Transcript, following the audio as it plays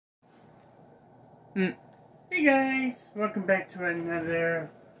Mm. Hey guys, welcome back to another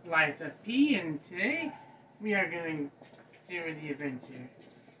Lives of P, and today we are going to continue the adventure.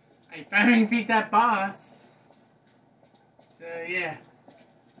 I finally beat that boss. So yeah,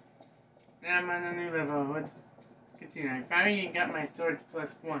 now I'm on a new level. Let's continue. I finally got my swords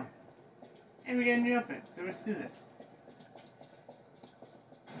 +1. And we got a new outfit, so let's do this.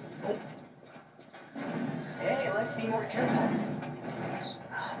 Hey, let's be more careful.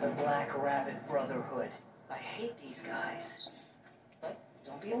 The Black Rabbit Brotherhood. I hate these guys. But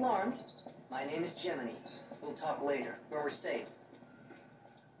don't be alarmed. My name is Gemini. We'll talk later, when we're safe.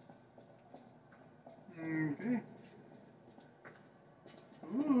 Okay.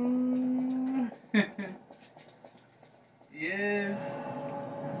 Ooh. Yes.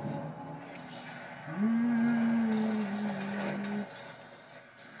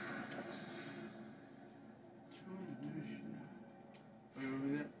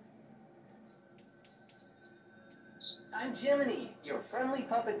 I'm Gemini, your friendly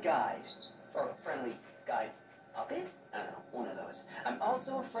puppet guide. Or friendly guide puppet? I don't know, one of those. I'm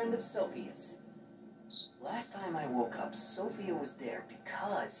also a friend of Sophia's. Last time I woke up, Sophia was there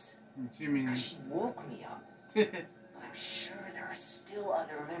because she woke me up. But I'm sure there are still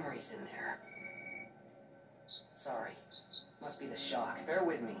other memories in there. Sorry. Must be the shock. Bear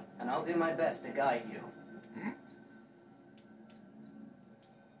with me, and I'll do my best to guide you.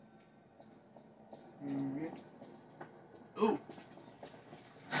 Ooh. Oh.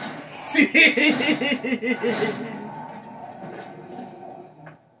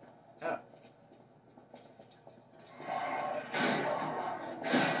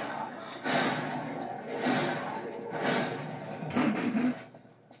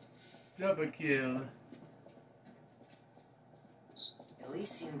 Double kill.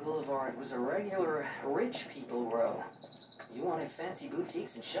 Elysian Boulevard was a regular rich people row. You wanted fancy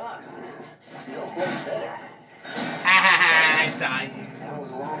boutiques and shops, and no place better. I saw you. That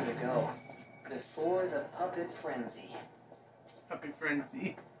was long ago, before the puppet frenzy. Puppet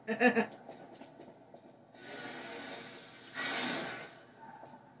frenzy.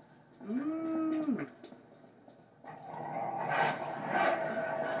 Ooh.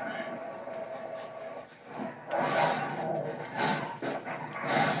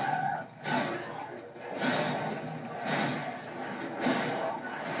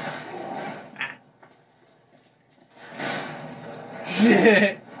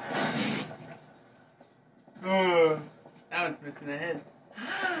 Oh, that one's missing a head.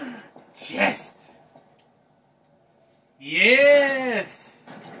 Chest. Yes.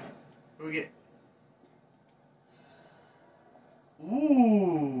 What we get?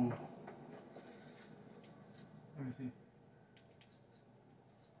 Ooh. Let me see.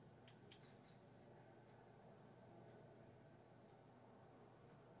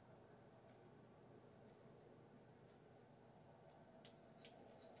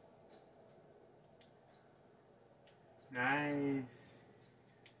 Nice.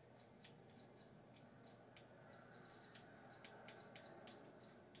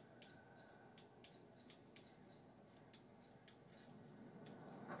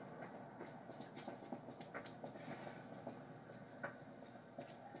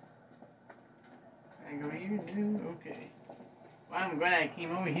 Can I go here? No? Okay. Well, I'm glad I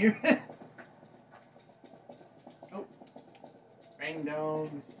came over here. Oh. Rain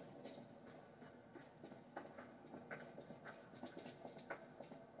dogs.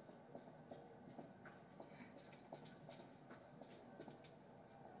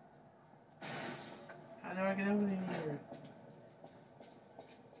 How do I get over here?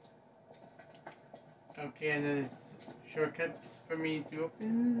 Okay, and then it's shortcuts for me to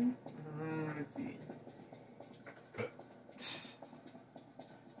open. Let's see.